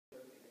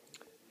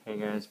Hey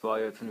guys,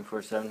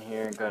 Ballyo247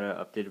 here. Got an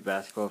updated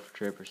basketball for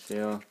trade for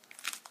sale.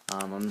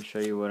 I'm going to show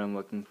you what I'm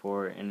looking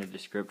for in the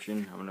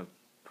description. I'm going to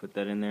put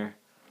that in there.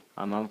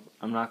 I'm not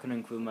going to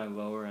include my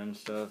lower end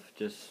stuff,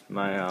 just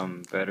my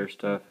better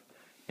stuff.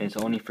 And it's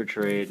only for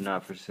trade,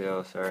 not for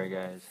sale. Sorry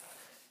guys.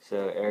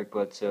 So Eric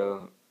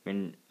Bledsoe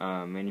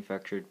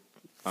manufactured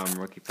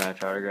rookie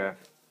patch autograph.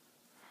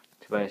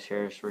 Tobias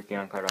Harris rookie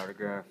on card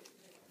autograph.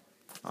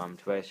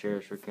 Tobias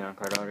Harris rookie on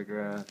card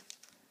autograph.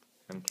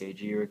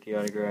 MKG rookie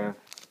autograph.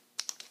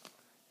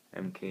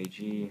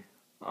 MKG,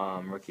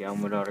 rookie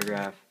Elmwood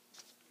autograph.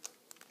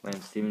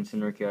 Lance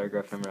Stevenson rookie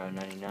autograph number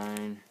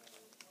 99.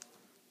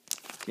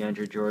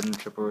 DeAndre Jordan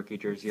triple rookie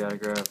jersey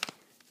autograph.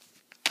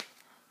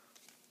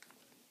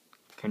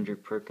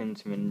 Kendrick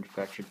Perkins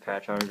manufactured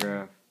patch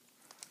autograph.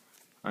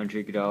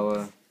 Andre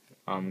Iguodala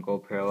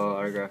gold parallel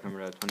autograph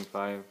number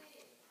 25.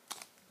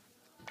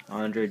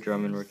 Andre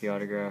Drummond rookie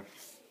autograph.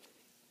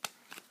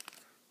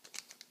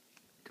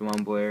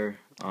 DeJuan Blair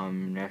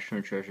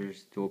National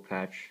Treasures dual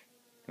patch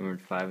number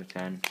 5 of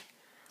 10.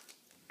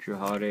 Drew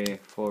Holiday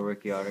full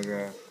rookie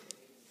autograph.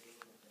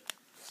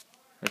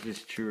 That's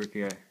just true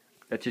rookie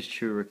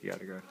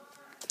autograph.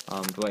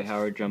 Dwight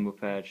Howard jumbo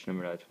patch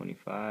number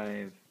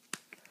 25.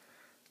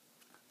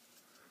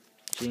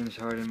 James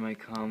Harden, Mike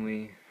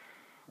Conley,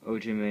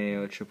 OJ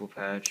Mayo triple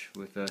patch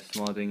with a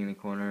small ding in the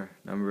corner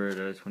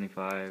number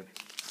 25.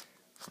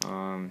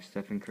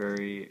 Stephen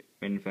Curry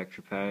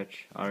manufactured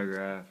patch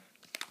autograph.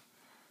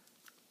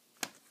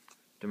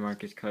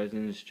 DeMarcus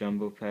Cousins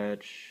jumbo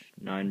patch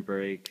 9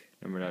 break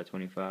number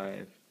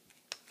 25.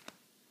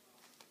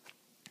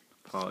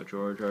 Paul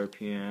George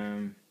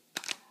RPM.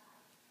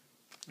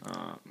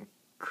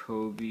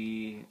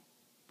 Kobe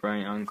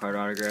Bryant on card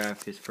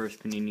autograph, his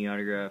first Panini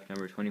autograph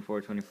number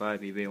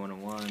 24/25 eBay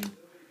 101.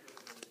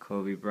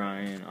 Kobe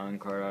Bryant on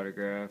card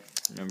autograph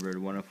numbered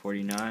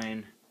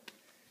 1/49.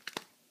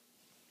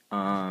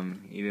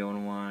 eBay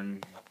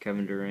 101.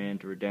 Kevin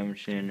Durant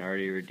redemption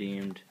already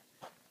redeemed.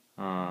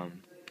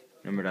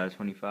 Number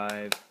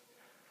 25.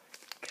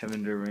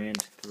 Kevin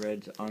Durant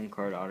threads on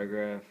card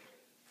autograph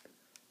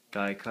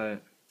die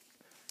cut.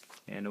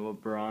 And a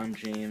LeBron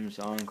James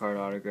on card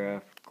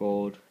autograph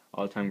gold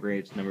all time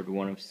greats numbered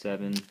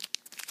 1/7.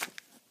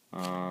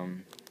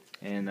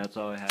 And that's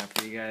all I have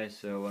for you guys.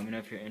 So let me know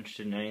if you're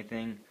interested in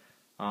anything.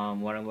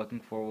 What I'm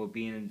looking for will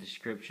be in the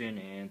description.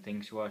 And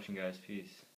thanks for watching, guys. Peace.